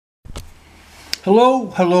Hello,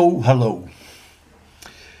 hello, hello.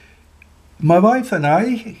 My wife and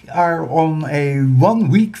I are on a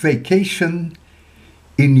 1-week vacation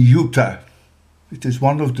in Utah. It is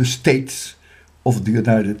one of the states of the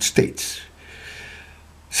United States.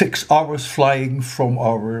 6 hours flying from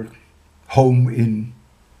our home in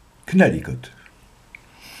Connecticut.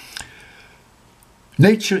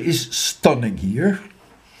 Nature is stunning here.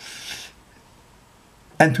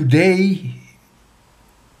 And today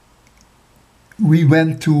we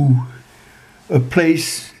went to a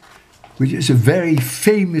place which is a very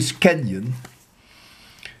famous canyon.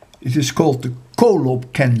 It is called the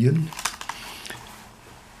Kolob Canyon.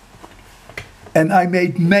 And I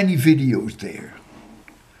made many videos there.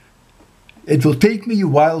 It will take me a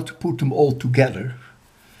while to put them all together,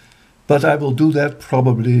 but I will do that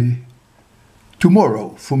probably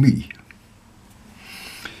tomorrow for me.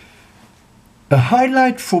 A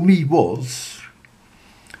highlight for me was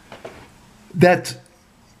that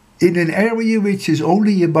in an area which is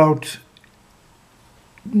only about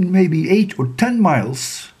maybe 8 or 10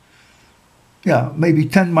 miles, maybe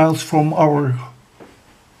 10 miles from our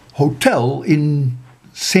hotel in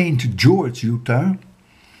St. George, Utah,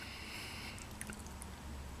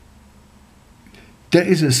 there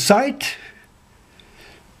is a site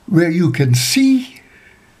where you can see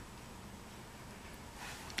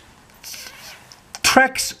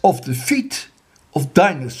tracks of the feet of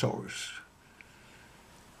dinosaurs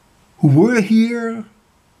who were here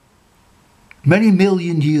many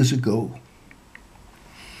million years ago.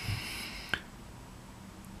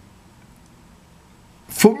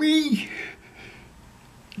 For me,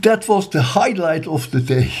 that was the highlight of the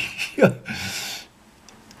day.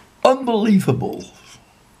 Unbelievable.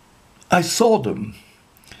 I saw them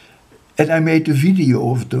and I made a video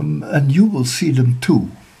of them, and you will see them too.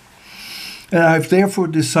 And I've therefore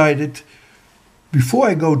decided, before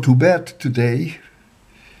I go to bed today,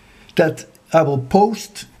 that I will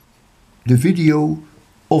post the video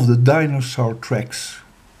of the dinosaur tracks.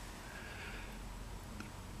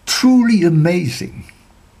 Truly amazing.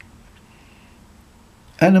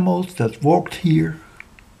 Animals that walked here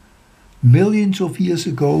millions of years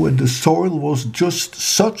ago, and the soil was just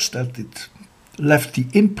such that it left the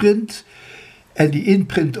imprint, and the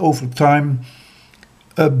imprint over time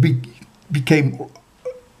became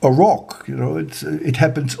a rock. You know, it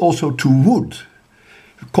happens also to wood,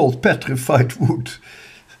 called petrified wood.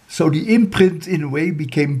 So the imprint in a way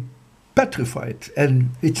became petrified,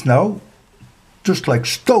 and it's now just like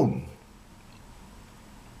stone.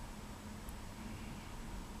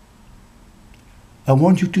 I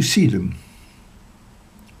want you to see them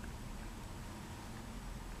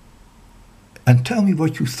and tell me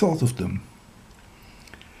what you thought of them.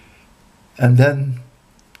 And then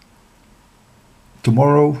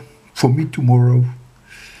tomorrow,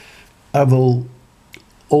 I will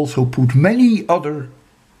also put many other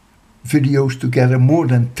videos together, more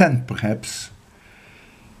than 10 perhaps,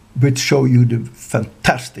 which show you the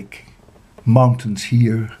fantastic mountains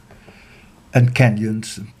here and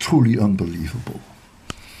canyons, truly unbelievable.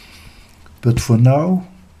 But for now,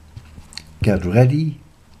 get ready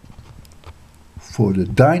for the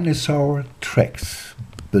dinosaur tracks.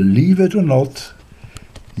 Believe it or not,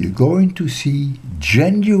 you're going to see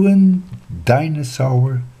genuine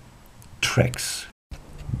dinosaur tracks.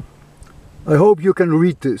 I hope you can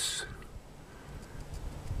read this.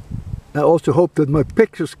 I also hope that my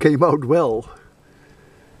pictures came out well.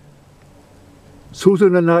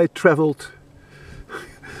 Susan and I traveled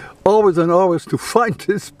hours and hours to find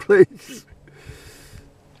this place.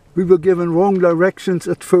 We were given wrong directions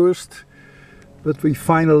at first, but we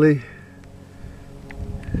finally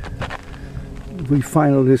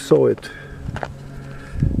saw it.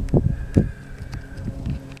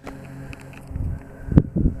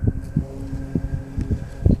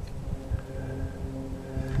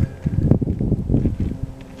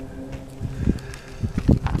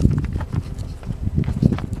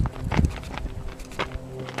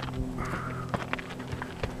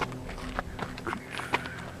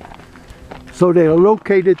 So they are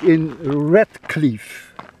located in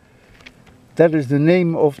Radcliffe. That is the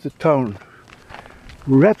name of the town.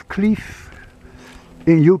 Radcliffe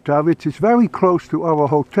in Utah, which is very close to our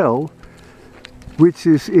hotel, which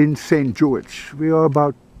is in St. George. We are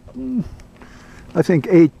about, I think,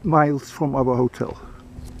 8 miles from our hotel.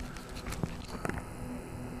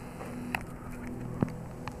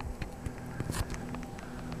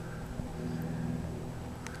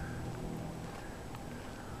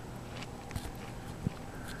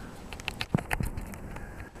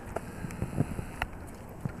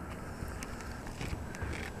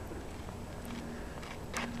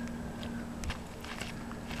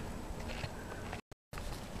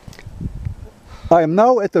 I am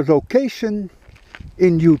now at the location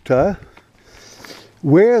in Utah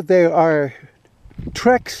where there are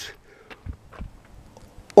tracks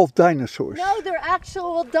of dinosaurs. No, they're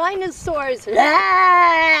actual dinosaurs.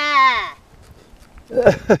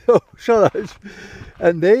 Oh, shut up.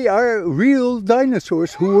 And they are real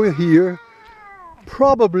dinosaurs who were here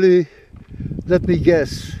probably, let me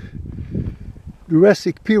guess,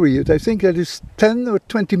 Jurassic period. I think that is 10 or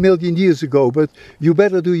 20 million years ago, but you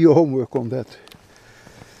better do your homework on that.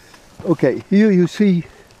 Okay, here you see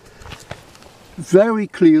very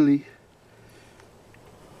clearly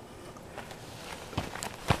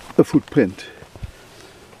a footprint.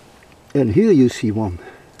 And here you see one.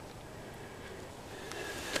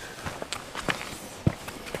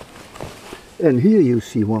 And here you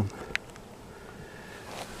see one.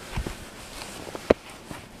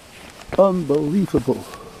 Unbelievable.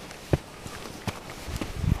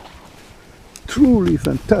 Truly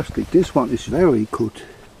fantastic. This one is very good.